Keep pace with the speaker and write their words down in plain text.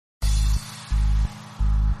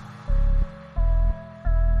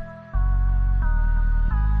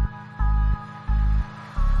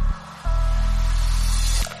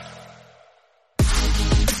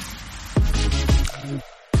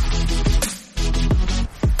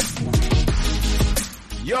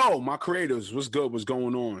Yo, my creators, what's good? What's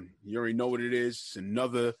going on? You already know what it is. It's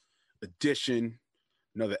another edition,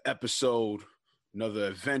 another episode, another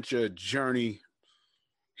adventure journey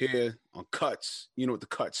here on Cuts. You know what the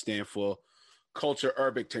Cuts stand for: culture,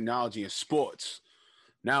 urban technology, and sports.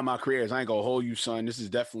 Now, my creators, I ain't gonna hold you, son. This is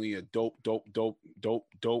definitely a dope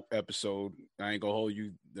episode. I ain't gonna hold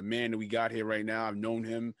you. The man that we got here right now, I've known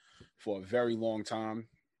him for a very long time.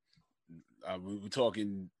 We're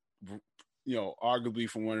talking, arguably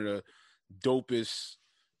from one of the dopest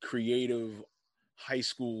creative high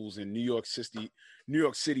schools in New York City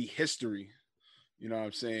history. You know what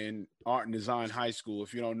I'm saying? Art and Design High School.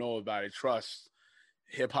 If you don't know about it, trust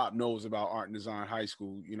hip hop knows about Art and Design High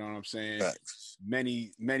School. You know what I'm saying? Facts.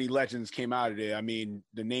 Many legends came out of there. I mean,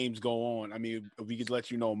 the names go on. I mean, we could let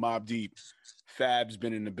you know Mobb Deep, Fab's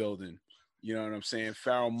been in the building. You know what I'm saying?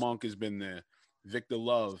 Pharoah Monk has been there. Victor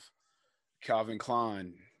Love, Calvin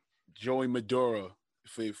Klein, Joey Madura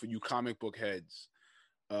for you comic book heads.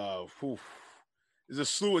 There's a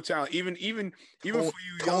slew of talent. Even for you,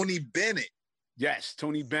 Tony Bennett. Yes,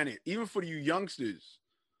 Tony Bennett. Even for you youngsters,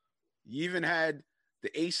 you even had the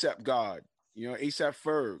ASAP God. ASAP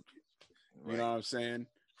Ferg. You know what I'm saying?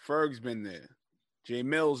 Ferg's been there. Jay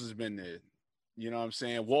Mills has been there. You know what I'm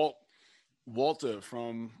saying? Walter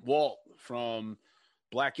from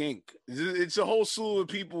Black Ink. It's a whole slew of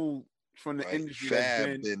people from the industry Fab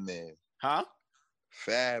that's been there. Huh?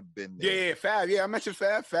 Fab been there. Yeah, Fab. Yeah, I mentioned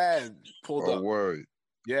Fab. Fab pulled up. Word.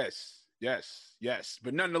 Yes.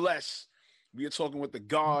 But nonetheless, we are talking with the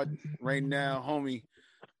God right now, homie,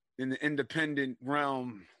 in the independent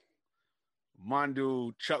realm.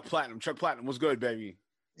 Mondu, Chuck Platinum. Chuck Platinum, what's good, baby?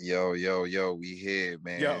 Yo, we here,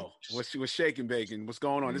 man. Yo, what's shaking, bacon? What's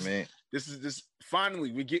going on? This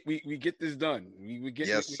finally we get this done. We get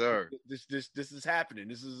yes, sir. This is happening.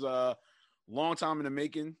 This is a long time in the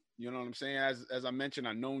making. You know what I'm saying? As I mentioned,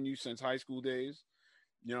 I've known you since high school days.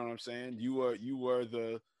 You know what I'm saying? You were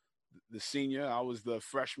the senior. I was the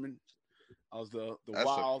freshman. I was the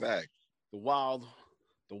wild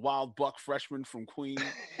buck freshman from Queens.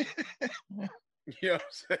 You know what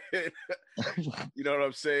I'm saying? You know what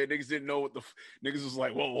I'm saying? Niggas didn't know what niggas was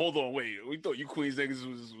like. Whoa, hold on, wait. We thought you Queens niggas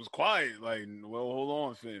was quiet. Like, well, hold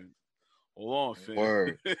on, fam.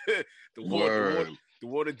 Word. The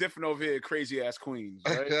water different over here, crazy ass Queens,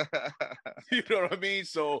 right? You know what I mean?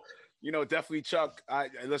 So, definitely Chuck. I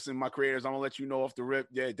listen, my creators. I'm gonna let you know off the rip.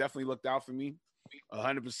 Yeah, it definitely looked out for me,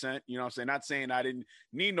 100%. You know what I'm saying? Not saying I didn't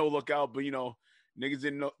need no lookout, but niggas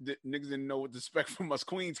didn't know what to expect from us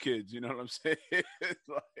Queens kids. You know what I'm saying?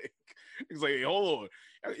 It's like, hey, hold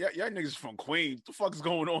on, y'all niggas from Queens. What the fuck is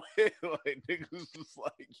going on here? Like, niggas was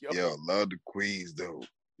like, yo, love the Queens though.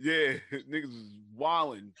 Yeah, niggas was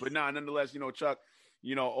wilding, but nonetheless, Chuck,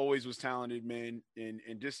 always was talented, man, and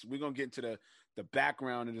just we're gonna get into the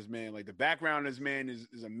background of this man. Like, the background of this man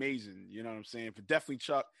is amazing. You know what I'm saying? But definitely,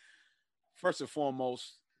 Chuck. First and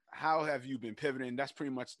foremost, how have you been pivoting? That's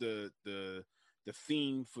pretty much the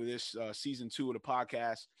theme for this season 2 of the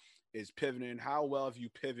podcast is pivoting. How well have you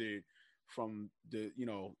pivoted from the,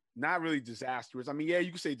 not really disastrous. I mean, yeah,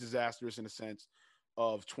 you could say disastrous in a sense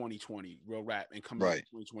of 2020 real rap and coming into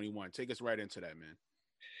 2021. Take us right into that, man.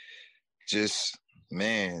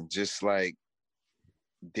 Just like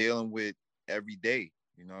dealing with every day,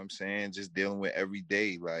 you know what I'm saying? Just dealing with every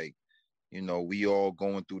day. Like, we all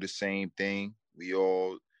going through the same thing. We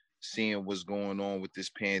all seeing what's going on with this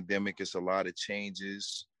pandemic. It's a lot of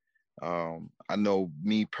changes. I know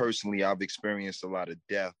me personally, I've experienced a lot of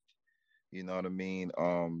death. You know what I mean?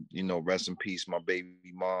 Rest in peace. My baby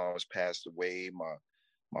mom's passed away. My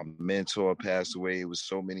mentor passed away. It was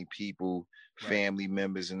so many people, family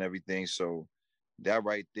members and everything. So that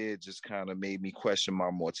right there just kind of made me question my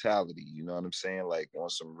mortality. You know what I'm saying? Like, on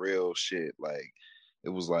some real shit. Like, it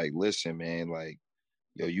was like, listen, man, like,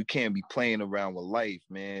 yo, you can't be playing around with life,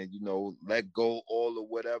 man. Let go all of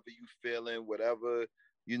whatever you feeling, whatever,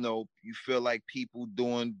 you feel like people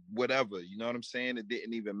doing whatever, you know what I'm saying? It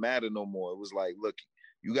didn't even matter no more. It was like, look,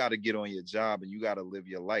 you got to get on your job and you got to live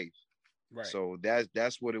your life. Right. So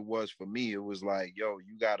that's what it was for me. It was like, yo,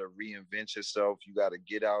 you got to reinvent yourself. You got to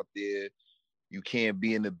get out there. You can't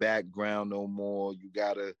be in the background no more. You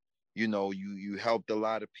got to, you helped a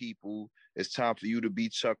lot of people. It's time for you to be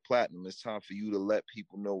Chuck Platinum. It's time for you to let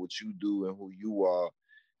people know what you do and who you are.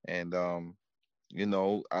 And,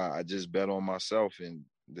 I just bet on myself, and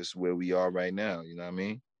this is where we are right now. You know what I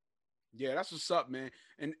mean? Yeah, that's what's up, man.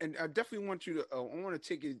 And I definitely want you to, I want to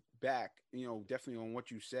take it back, definitely on what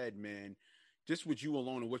you said, man. Just with you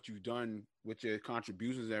alone and what you've done with your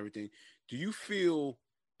contributions and everything. Do you feel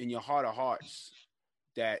in your heart of hearts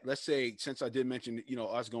that, let's say, since I did mention,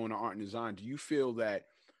 us going to Art and Design, do you feel that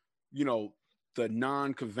you know, the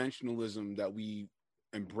non-conventionalism that we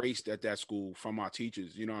embraced at that school from our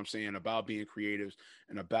teachers, you know what I'm saying, about being creatives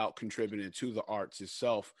and about contributing to the arts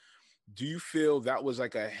itself. Do you feel that was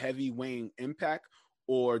like a heavy weighing impact,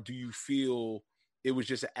 or do you feel it was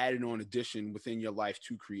just an added on addition within your life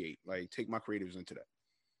to create? Like, take my creatives into that.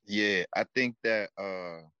 Yeah, I think that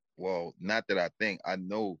well, not that I think, I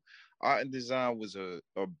know art and design was a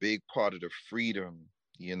big part of the freedom,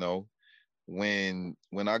 you know. When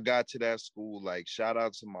I got to that school, like, shout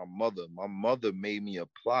out to my mother. My mother made me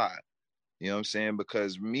apply. You know what I'm saying?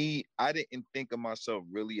 Because I didn't think of myself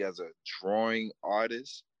really as a drawing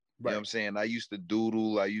artist. You know what I'm saying? I used to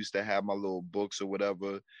doodle. I used to have my little books or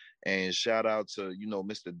whatever. And shout out to, you know,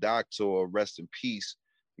 Mr. Doctor, rest in peace.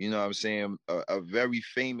 You know what I'm saying? A very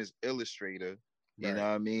famous illustrator. You know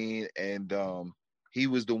what I mean? And he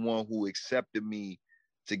was the one who accepted me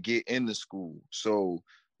to get into school. So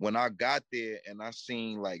when I got there and I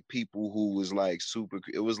seen like people who was like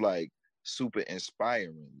it was like super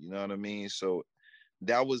inspiring. You know what I mean? So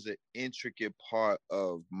that was an intricate part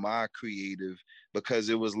of my creative, because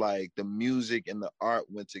it was like the music and the art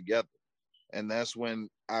went together. And that's when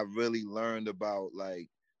I really learned about, like,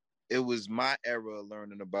 it was my era of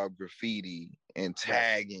learning about graffiti and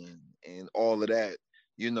tagging and all of that,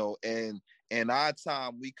 you know. And in our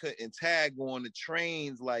time, we couldn't tag on the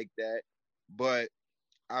trains like that. But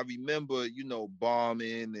I remember, you know,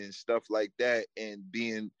 bombing and stuff like that and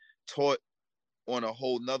being taught on a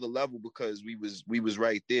whole nother level because we was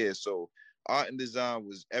right there. So art and design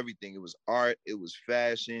was everything. It was art, it was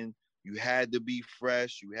fashion. You had to be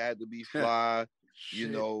fresh, you had to be fly. You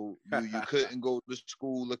know, you couldn't go to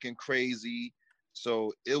school looking crazy.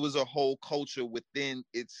 So it was a whole culture within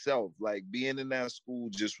itself. Like, being in that school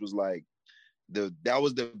just was like that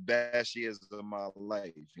was the best years of my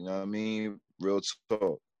life. You know what I mean? Real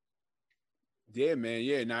talk. Yeah, man.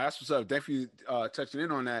 Yeah, now that's what's up. Definitely touching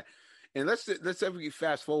in on that. And let's definitely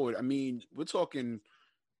fast forward. I mean, we're talking.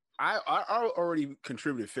 I already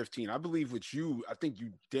contributed 15. I believe with you, I think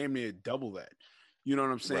you damn near double that. You know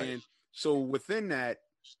what I'm saying? Right. So within that,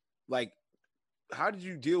 like, how did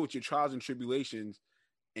you deal with your trials and tribulations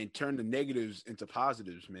and turn the negatives into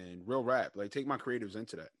positives, man? Real rap. Like, take my creatives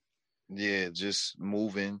into that. Yeah, just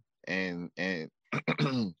moving and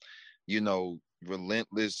you know,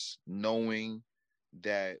 relentless, knowing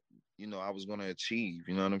that, you know, I was going to achieve,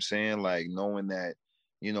 you know what I'm saying? Like, knowing that,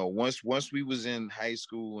 you know, once we was in high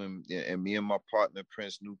school and me and my partner,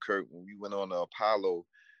 Prince Newkirk, when we went on the Apollo,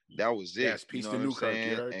 that was it. Yes, peace to Newkirk.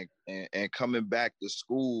 And coming back to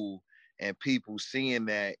school and people seeing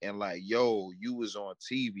that and like, yo, you was on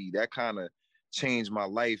TV, that kind of changed my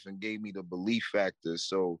life and gave me the belief factor.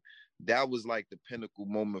 So that was like the pinnacle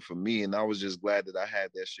moment for me. And I was just glad that I had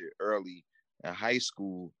that shit early in high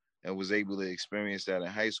school and was able to experience that in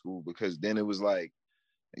high school, because then it was like,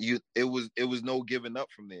 it was no giving up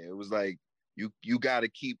from there. It was like, you got to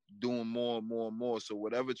keep doing more and more and more. So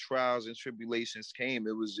whatever trials and tribulations came,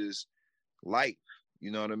 it was just life,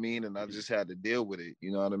 you know what I mean? And I just had to deal with it,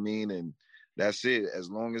 you know what I mean? And that's it. As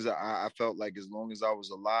long as I felt like, as long as I was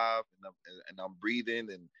alive and I'm breathing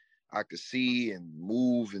and I could see and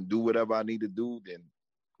move and do whatever I need to do, then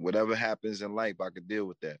whatever happens in life, I could deal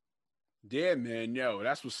with that. Yeah, man. Yo,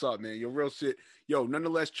 that's what's up, man. You're real shit. Yo,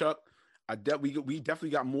 nonetheless, Chuck, we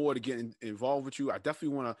definitely got more to get involved with you. I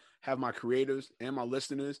definitely want to have my creators and my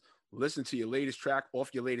listeners listen to your latest track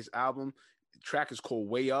off your latest album. The track is called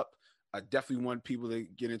Way Up. I definitely want people to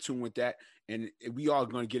get in tune with that. And we are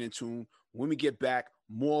going to get in tune when we get back.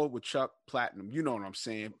 More with Chuck Platinum. You know what I'm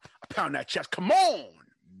saying? I pound that chest. Come on,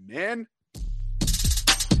 man.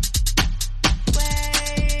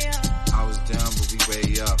 I was down, but we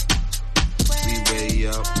way up. We way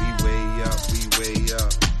up. We way up. We way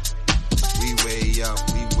up. We way up,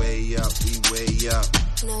 we way up, we way up.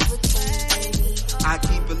 I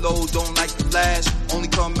keep it low, don't like to flash. Only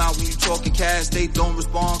come out when you talking cash. They don't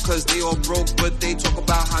respond cause they all broke, but they talk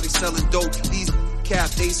about how they selling dope. These cap,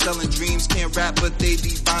 they selling dreams. Can't rap, but they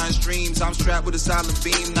be buying streams. I'm strapped with a silent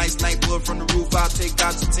beam. Nice night blood from the roof. I'll take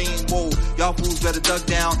out your team. Whoa, y'all fools better duck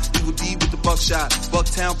down. Evil D with the buckshot.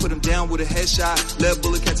 Bucktown put him down with a headshot. Lead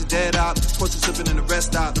bullet catch a dead op. Pussy slipping in the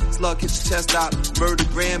rest stop. Slug hit your chest stop. Murder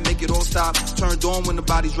grand, make it all stop. Turned on when the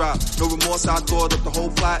body drop. No remorse, I thought up the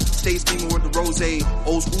whole plot. Stay steaming with the rose.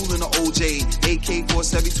 Old school in the OJ.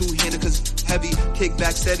 AK-472 handed cause heavy.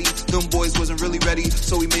 Kickback steady. Them boys wasn't really ready,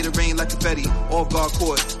 so we made it rain like confetti. Off guard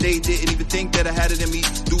court. They didn't even think that I had it in me.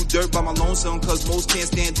 Do dirt by my lonesome cause most can't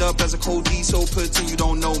stand up as a cold D, so pretend you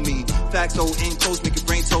don't know me. Facts though, ain't close, make your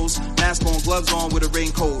brain toast. Mask on, gloves on with a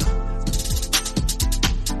raincoat.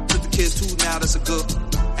 Took the kids too, now that's a good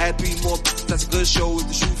Add 3 more, that's a good show. If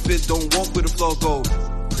the shoe fits, don't walk where the floor go.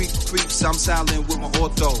 Creeps, I'm silent with my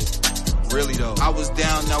ortho. Really though. I was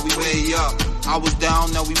down, now we way up. I was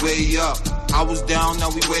down, now we way up. I was down, now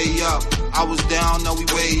we way up. I was down, now we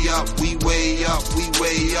way up. We way up, we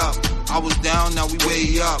way up. I was down, now we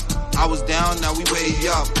way up. I was down, now we way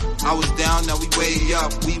up. I was down, now we way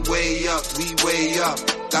up. We way up, we way up.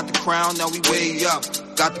 Got the crown, now we way up.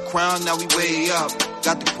 Got the crown, now we way up.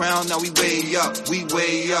 Got the crown, now we way up. We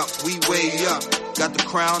way up, we way up. Got the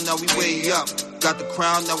crown, now we way up. Got the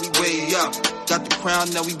crown, now we way up. Got the crown,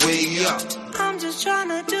 now we way up. I'm just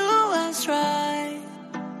tryna do what's right.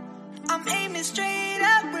 I'm aiming straight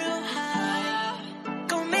up real high.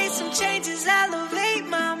 Gonna make some changes, elevate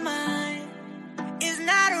my mind. It's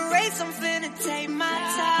not a race, I'm finna take my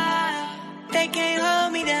time. They can't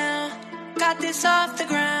hold me down. Got this off the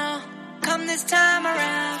ground. Come this time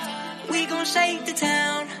around, we gon' shake the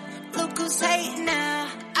town. Look who's hating now.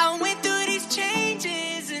 I went through these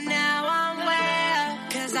changes and now I'm well.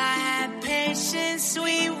 Cause I had patience,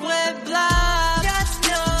 sweet with blood. Just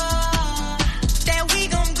know that we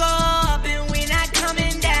gon' go up and we not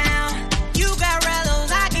coming down. You got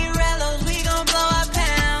Rellos, I get Rellos, we gon' blow a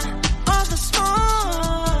pound. All the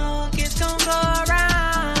smoke, it's gon' go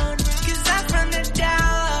around. Cause I'm from the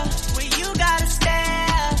dollar, where you gotta stare.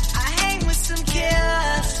 I hang with some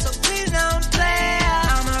killers, so please don't play.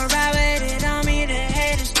 I'ma ride with it on me, the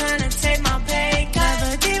haters tryna take my pay.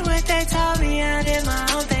 Never did what they told me, I did my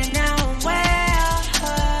own thing, now I'm well.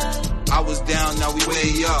 I was down, now we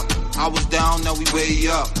way up. I was down, now we way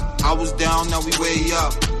up. I was down, now we way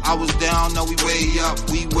up. I was down, now we way up.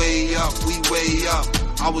 We way up, we way up.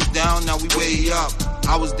 I was down, now we way up.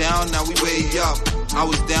 I was down, now we way up. I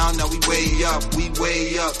was down, now we way up. We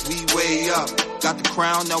way up, we way up. Got the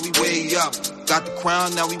crown, now we way up. Got the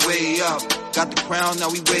crown, now we way up. Got the crown, now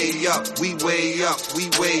we way up. We way up, we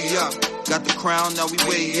way up. Got the crown, now we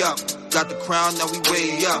way up. Got the crown, now we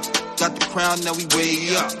way up. Got the crown, now we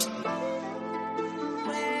way up.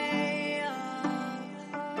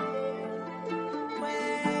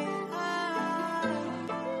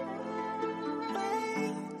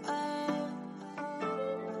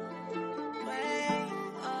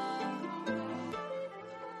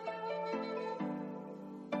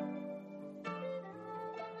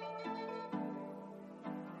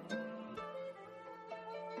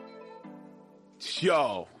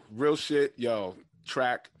 Yo, real shit. Yo,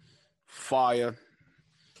 track, fire.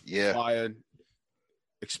 Yeah. Fire.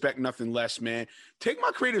 Expect nothing less, man. Take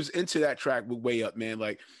my creatives into that track with Way Up, man.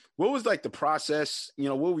 Like, what was like the process? You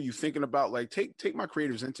know, what were you thinking about? Like, take my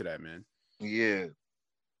creatives into that, man. Yeah.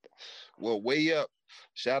 Well, Way Up.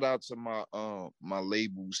 Shout out to my my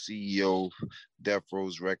label CEO, Death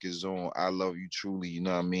Rose Records on I Love You Truly. You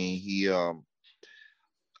know what I mean? He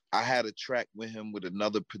I had a track with him with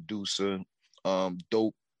another producer,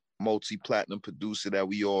 dope multi-platinum producer that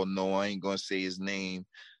we all know. I ain't gonna say his name,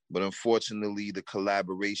 but unfortunately the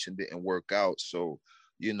collaboration didn't work out. So,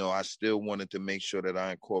 you know, I still wanted to make sure that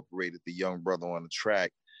I incorporated the young brother on the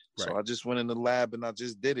track. Right. So I just went in the lab and I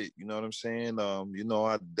just did it. You know what I'm saying? You know,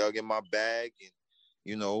 I dug in my bag and,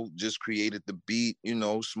 you know, just created the beat, you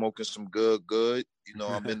know, smoking some good. You know,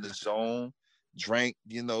 I'm in the zone. Drank,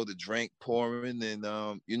 you know, the drink pouring,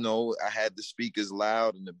 and you know, I had the speakers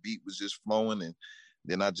loud and the beat was just flowing, and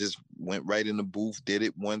then I just went right in the booth, did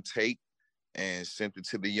it one take, and sent it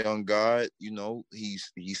to the young God. You know, he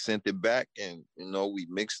sent it back, and you know, we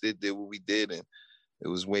mixed it, did what we did, and it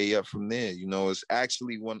was Way Up from there. You know, it's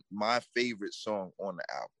actually my favorite song on the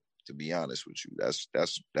album, to be honest with you.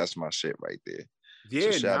 That's my shit right there.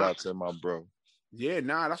 Yeah, so shout out to my bro. Yeah,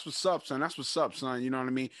 that's what's up, son. That's what's up, son. You know what I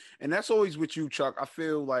mean? And that's always with you, Chuck. I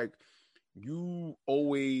feel like you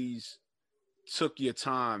always took your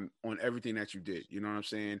time on everything that you did. You know what I'm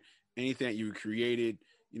saying? Anything that you created,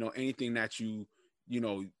 you know, anything that you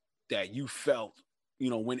know, that you felt, you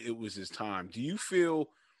know, when it was his time. Do you feel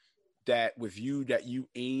that with you that you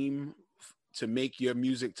aim to make your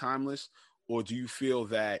music timeless, or do you feel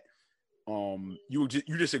that you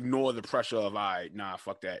just ignore the pressure of, all right, nah,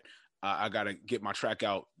 fuck that. I gotta get my track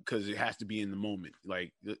out because it has to be in the moment.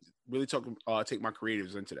 Like, really take my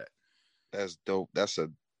creatives into that. That's dope. That's a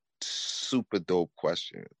super dope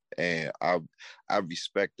question, and I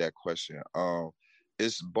respect that question.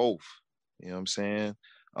 It's both. You know what I'm saying?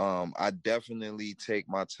 I definitely take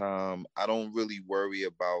my time. I don't really worry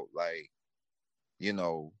about, like, you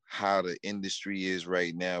know, how the industry is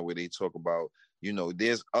right now, where they talk about, you know,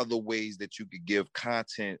 there's other ways that you could give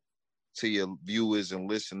content to your viewers and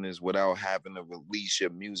listeners without having to release your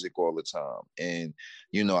music all the time. And,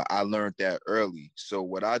 you know, I learned that early. So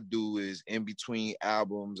what I do is in between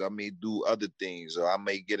albums, I may do other things, or I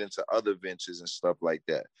may get into other ventures and stuff like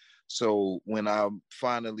that. So when I'm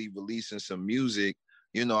finally releasing some music,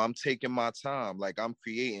 you know, I'm taking my time. Like, I'm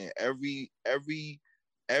creating every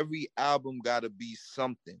album gotta be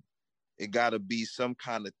something. It gotta be some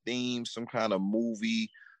kind of theme, some kind of movie,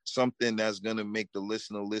 something that's gonna make the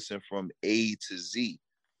listener listen from A to Z.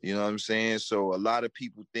 You know what I'm saying? So a lot of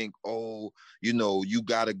people think, oh, you know, you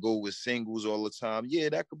gotta go with singles all the time. Yeah,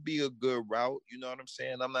 that could be a good route. You know what I'm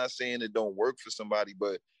saying? I'm not saying it don't work for somebody,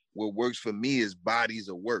 but what works for me is bodies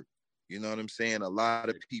of work. You know what I'm saying? A lot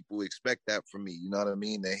of people expect that from me. You know what I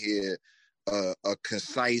mean? To hear a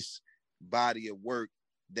concise body of work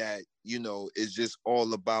that, you know, is just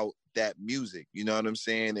all about that music. You know what I'm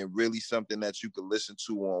saying? And really something that you could listen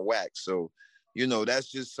to on wax. So, you know,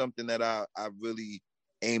 that's just something that I really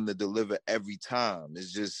aim to deliver every time.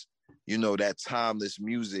 It's just, you know, that timeless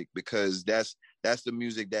music, because that's the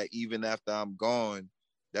music that even after I'm gone,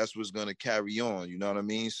 that's what's going to carry on. You know what I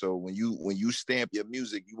mean? So when you stamp your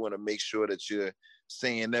music, you want to make sure that you're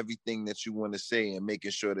saying everything that you want to say and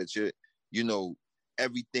making sure that you're, you know,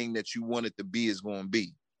 everything that you want it to be is going to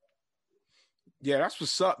be. Yeah, that's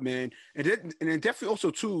what's up, man. And then definitely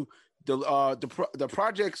also too, the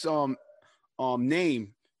project's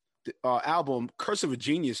name, album, Curse of a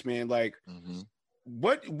Genius, man. Like,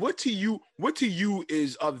 what to you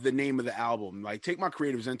is of the name of the album? Like, take my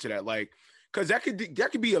creatives into that, like, because that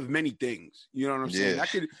could be of many things. You know what I'm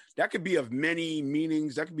saying? That could be of many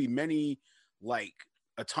meanings. That could be many, like,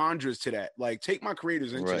 entendres to that. Like, take my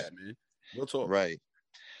creatives into that, man. We'll talk. Right.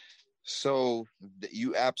 So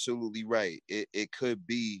you absolutely right. It could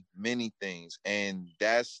be many things, and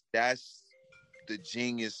that's the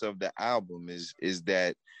genius of the album is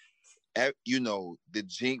that, you know,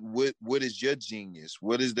 what is your genius?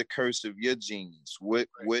 What is the curse of your genius? What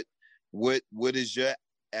is your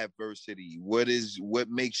adversity? What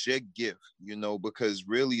makes your gift? You know, because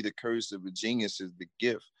really the curse of a genius is the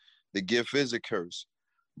gift. The gift is a curse,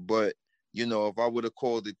 but you know, if I would have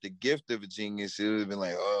called it the gift of a genius, it would have been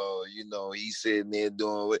like, oh, you know, he's sitting there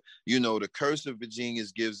doing it. You know, the curse of a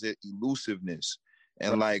genius gives it elusiveness,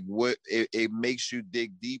 and like what it makes you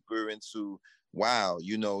dig deeper into. Wow,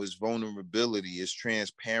 you know, it's vulnerability, it's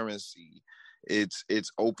transparency, it's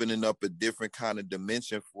opening up a different kind of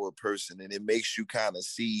dimension for a person, and it makes you kind of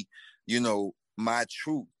see, you know, my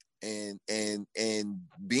truth and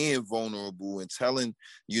being vulnerable and telling,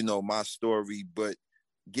 you know, my story, but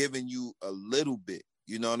giving you a little bit,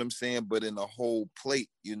 you know what I'm saying? But in a whole plate,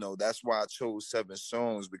 you know, that's why I chose 7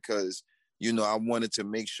 songs, because, you know, I wanted to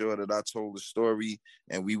make sure that I told the story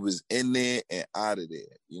and we was in there and out of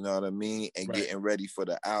there, you know what I mean? And getting ready for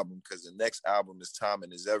the album, because the next album is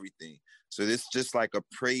Timing Is Everything. So this just like a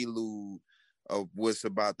prelude of what's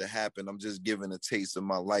about to happen. I'm just giving a taste of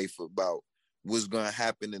my life about what's going to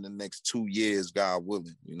happen in the next 2 years, God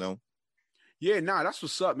willing, you know? Yeah, nah, that's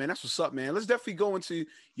what's up, man. That's what's up, man. Let's definitely go into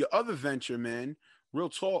your other venture, man. Real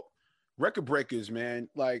talk, Record Breakers, man.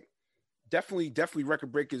 Like, definitely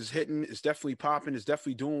Record Breakers hitting. It's definitely popping. It's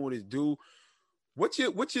definitely doing what it do. What's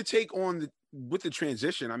your take on with the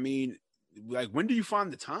transition? I mean, like, when do you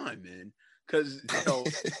find the time, man? Because, you know,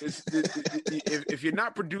 if you're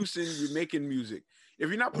not producing, you're making music. If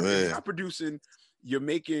you're not producing, you're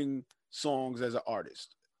making songs as an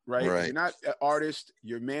artist. Right? If you're not an artist,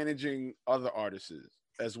 you're managing other artists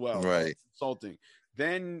as well, right? Consulting.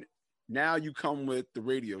 Then now you come with the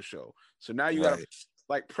radio show. So now you gotta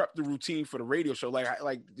like prep the routine for the radio show. Like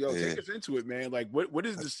take us into it, man. Like what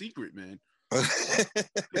is the secret, man?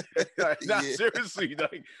 Seriously,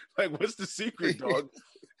 like what's the secret, dog?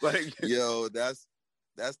 Like, yo, that's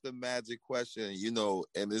the magic question, you know.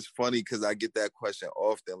 And it's funny because I get that question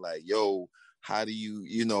often. Like, yo, how do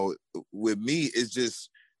you know? With me, it's just.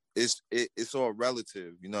 It's all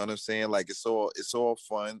relative, you know what I'm saying? Like it's all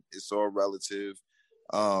fun, it's all relative.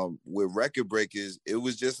 With Record Breakers, it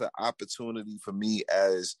was just an opportunity for me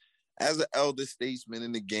as an elder statesman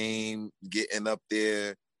in the game, getting up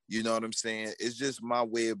there, you know what I'm saying? It's just my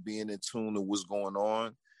way of being in tune to what's going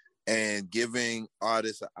on and giving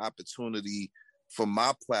artists an opportunity for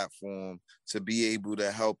my platform to be able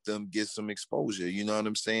to help them get some exposure, you know what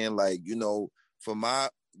I'm saying? Like, you know, for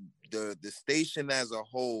the station as a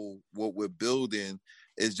whole, what we're building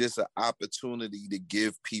is just an opportunity to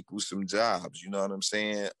give people some jobs, you know what I'm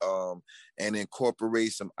saying? And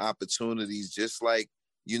incorporate some opportunities, just like,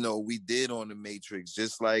 you know, we did on The Matrix,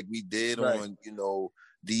 just like we did on, you know,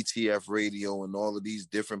 DTF Radio and all of these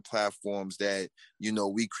different platforms that, you know,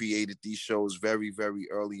 we created these shows very, very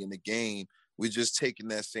early in the game. We're just taking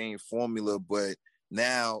that same formula, but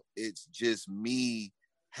now it's just me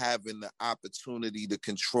having the opportunity to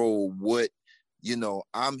control what, you know,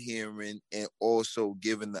 I'm hearing, and also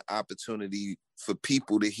giving the opportunity for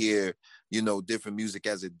people to hear, you know, different music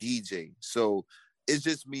as a DJ. So it's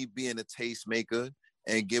just me being a tastemaker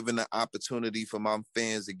and giving the opportunity for my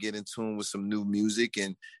fans to get in tune with some new music,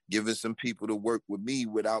 and giving some people to work with me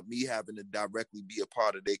without me having to directly be a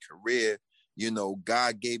part of their career. You know,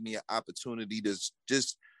 God gave me an opportunity to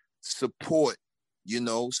just support, you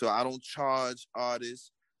know, so I don't charge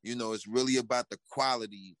artists. You know, it's really about the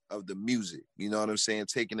quality of the music. You know what I'm saying?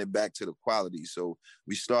 Taking it back to the quality. So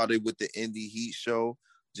we started with the Indie Heat Show,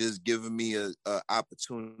 just giving me a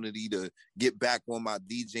opportunity to get back on my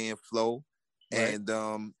DJing flow. Right.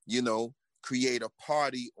 And, you know, create a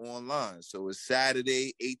party online. So it's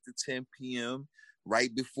Saturday, 8 to 10 p.m.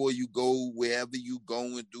 Right before you go wherever you go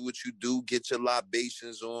and do what you do, get your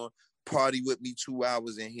libations on, party with me 2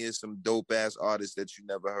 hours, and hear some dope-ass artists that you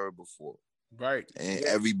never heard before. Right. And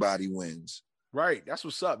everybody wins. Right. That's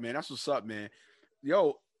what's up, man. That's what's up, man.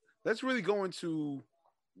 Yo, let's really go into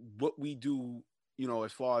what we do, you know,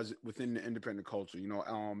 as far as within the independent culture. You know,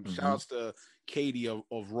 shout outs to Katie of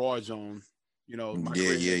Raw Zone. You know,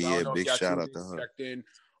 yeah. Big shout out to her. Checked in.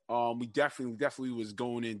 We definitely was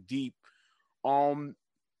going in deep. And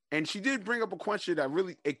she did bring up a question that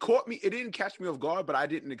really, it caught me. It didn't catch me off guard, but I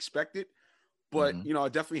didn't expect it. But you know, I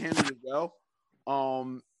definitely handled it well.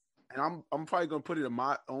 And I'm probably gonna put it in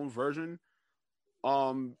my own version.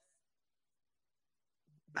 How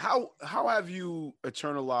have you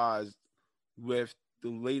eternalized with the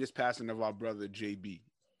latest passing of our brother JB?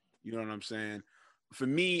 You know what I'm saying? For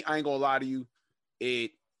me, I ain't gonna lie to you.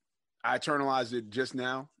 I eternalized it just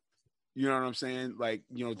now. You know what I'm saying? Like,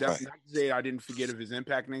 you know, definitely not to say I didn't forget of his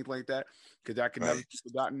impact and anything like that, because that could never be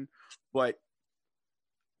forgotten. But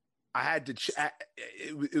I had to.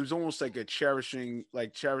 It was almost like a cherishing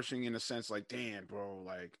in a sense. Like, damn, bro.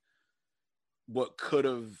 Like, what could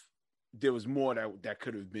have? There was more that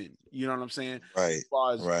could have been. You know what I'm saying? Right. As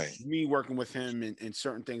far as me working with him and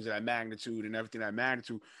certain things of that magnitude and everything that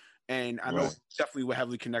magnitude. And I know definitely we're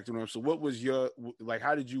heavily connected with him. So what was your, like,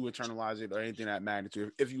 how did you internalize it or anything that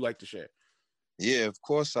magnitude, if you like to share? Yeah, of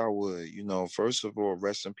course I would. You know, first of all,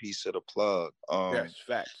 rest in peace to the plug. Yes,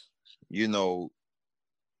 facts. You know,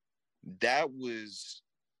 that was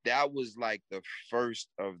like the first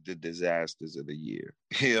of the disasters of the year.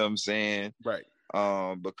 You know what I'm saying? Right.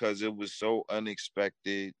 Because it was so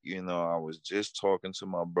unexpected. You know, I was just talking to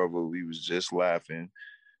my brother. We was just laughing,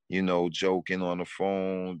 you know, joking on the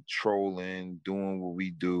phone, trolling, doing what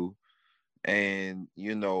we do. And,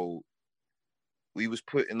 you know, we was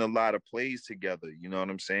putting a lot of plays together, you know what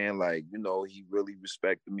I'm saying? Like, you know, he really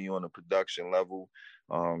respected me on a production level.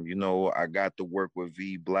 You know, I got to work with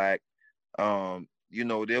V Black. You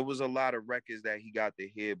know, there was a lot of records that he got to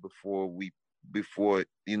hear before,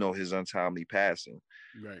 you know, his untimely passing.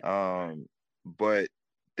 Right. But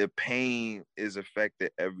the pain is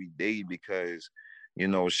affected every day because, you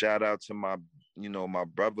know, shout out to my, you know, my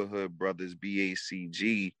brotherhood brothers,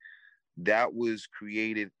 BACG, that was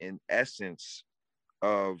created in essence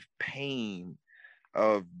of pain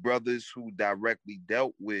of brothers who directly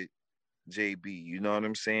dealt with JB, you know what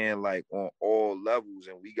I'm saying? Like on all levels.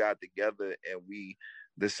 And we got together and we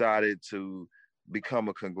decided to become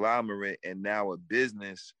a conglomerate and now a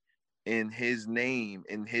business in his name,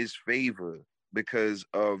 in his favor, because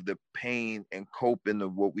of the pain and coping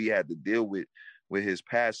of what we had to deal with his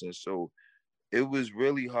passing. So it was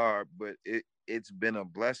really hard, but it's been a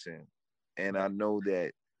blessing. And I know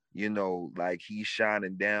that, you know, like he's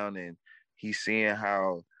shining down and he's seeing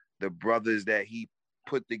how the brothers that he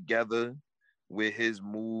put together with his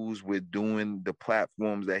moves, with doing the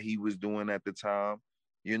platforms that he was doing at the time,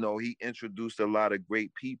 you know, he introduced a lot of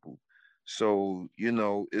great people. So, you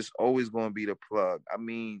know, it's always going to be the plug. I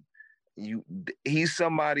mean, he's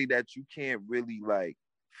somebody that you can't really like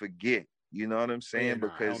forget, you know what I'm saying?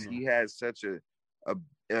 Because he had such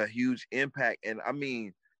a huge impact. And I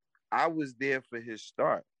mean, I was there for his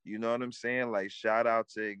start, you know what I'm saying? Like, shout out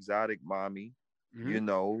to Exotic Mommy, you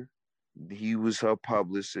know, he was her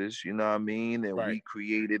publicist, you know what I mean? And we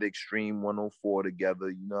created Extreme 104 together,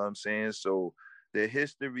 you know what I'm saying? So the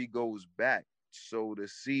history goes back. So to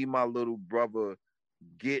see my little brother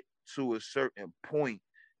get to a certain point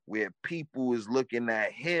where people is looking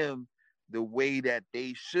at him the way that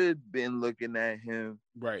they should been looking at him,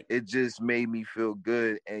 it just made me feel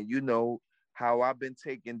good. And you know how I've been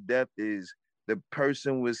taking death is the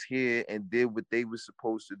person was here and did what they were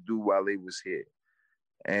supposed to do while they was here.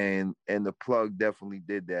 And the plug definitely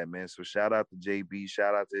did that, man. So shout out to JB,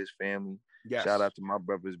 shout out to his family. Yes. Shout out to my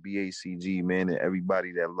brothers BACG, man, and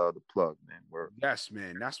everybody that love the plug, man. Word. Yes,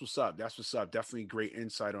 man. That's what's up. That's what's up. Definitely great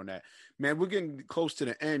insight on that. Man, we're getting close to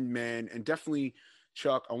the end, man. And definitely,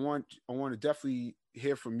 Chuck, I want to definitely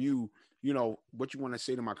hear from you, you know, what you want to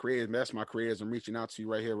say to my creators. That's my creators. I'm reaching out to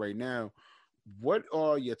you right here, right now. What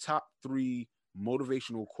are your top 3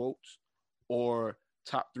 motivational quotes or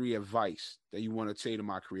top 3 advice that you want to say to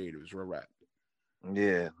my creators? Real rap.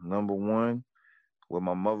 Yeah, number 1, what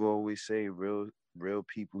my mother always say, real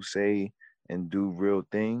people say and do real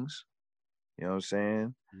things. You know what I'm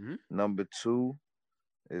saying? Mm-hmm. Number 2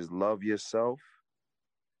 is love yourself.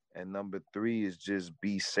 And number 3 is just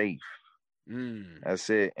be safe. That's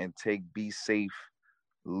it. And take be safe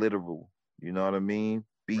literal. You know what I mean?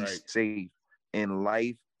 Be safe in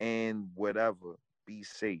life and whatever. Be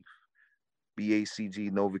safe.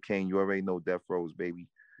 BACG, Novocaine. You already know Death Rows, baby.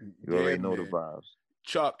 You already know the vibes.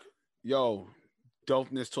 Chuck, yo,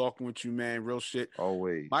 dopeness talking with you, man. Real shit.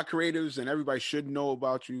 Always. My creatives and everybody should know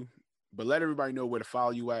about you, but let everybody know where to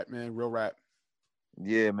follow you at, man. Real rap.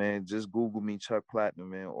 Yeah, man. Just Google me, Chuck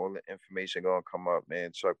Platinum, man. All the information gonna come up,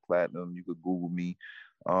 man. Chuck Platinum. You could Google me.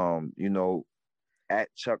 You know, at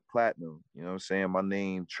Chuck Platinum. You know what I'm saying? My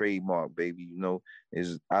name, trademark, baby. You know,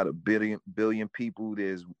 is out of billion people,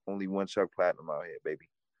 there's only one Chuck Platinum out here, baby.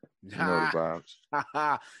 You know the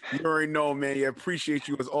vibes. You already know, man. Yeah, appreciate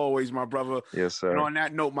you as always, my brother. Yes, sir. And on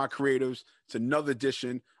that note, my creatives, it's another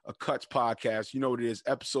edition of Cuts Podcast. You know what it is,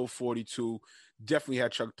 episode 42. Definitely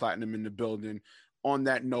had Chuck Platinum in the building. On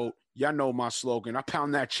that note, y'all know my slogan. I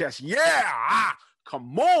pound that chest. Yeah!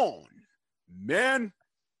 Come on, man.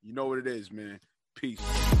 You know what it is, man. Peace.